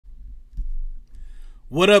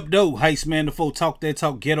What up, though? Heist Man the Foe, talk that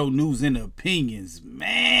talk, ghetto news and opinions.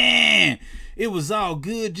 Man, it was all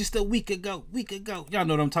good just a week ago. Y'all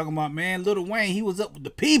know what I'm talking about, man. Lil Wayne, he was up with the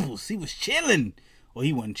peoples. He was chilling. Well,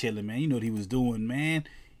 he wasn't chilling, man. You know what he was doing, man.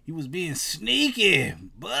 He was being sneaky.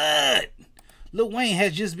 But Lil Wayne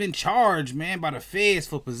has just been charged, man, by the feds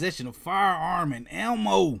for possession of firearm and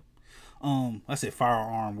ammo. I said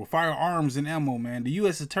firearm. Well, firearms and ammo, man. The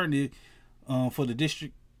U.S. attorney for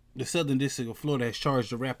the Southern District of Florida has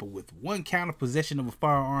charged the rapper with 1 count of possession of a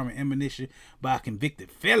firearm and ammunition by a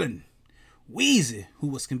convicted felon. Weezy, who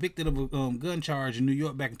was convicted of a gun charge in New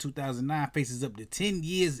York back in 2009, faces up to 10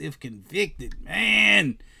 years if convicted.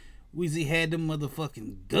 Man, Weezy had them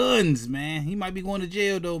motherfucking guns, man. He might be going to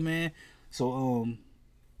jail, though, man. So,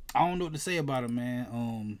 I don't know what to say about him,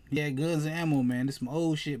 man. He had guns and ammo, man. This some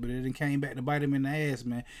old shit, but it done came back to bite him in the ass,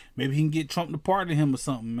 man. Maybe he can get Trump to pardon him or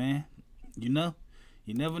something, man. You know?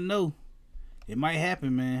 You never know. It might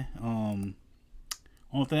happen, man.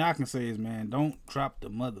 Only thing I can say is, man, don't drop the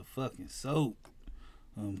motherfucking soap.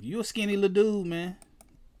 You a skinny little dude, man.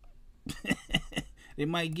 They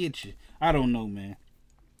might get you. I don't know, man.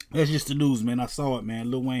 That's just the news, man. I saw it, man.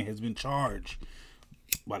 Lil Wayne has been charged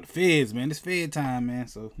by the feds, man. It's Fed time, man.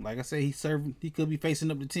 So, like I say, he could be facing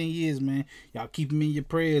up to 10 years, man. Y'all keep him in your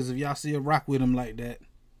prayers if y'all still rock with him like that.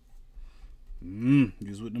 He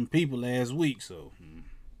was with them people last week, so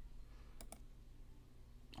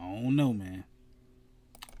I don't know, man.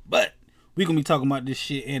 But we gonna be talking about this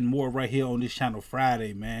shit and more right here on this channel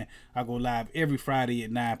Friday, man. I go live every Friday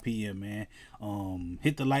at 9 p.m., man.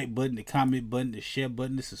 Hit the like button, the comment button, the share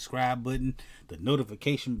button, the subscribe button, the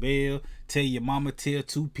notification bell. Tell your mama, tell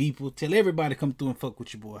 2 people, tell everybody come through and fuck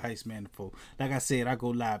with your boy Heist Man the Foe. Like I said, I go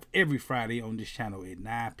live every Friday on this channel at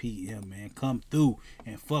 9 p.m., man. Come through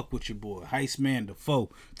and fuck with your boy Heist Man the Foe.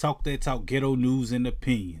 Talk that talk, ghetto news and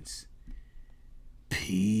opinions.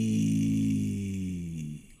 Peace.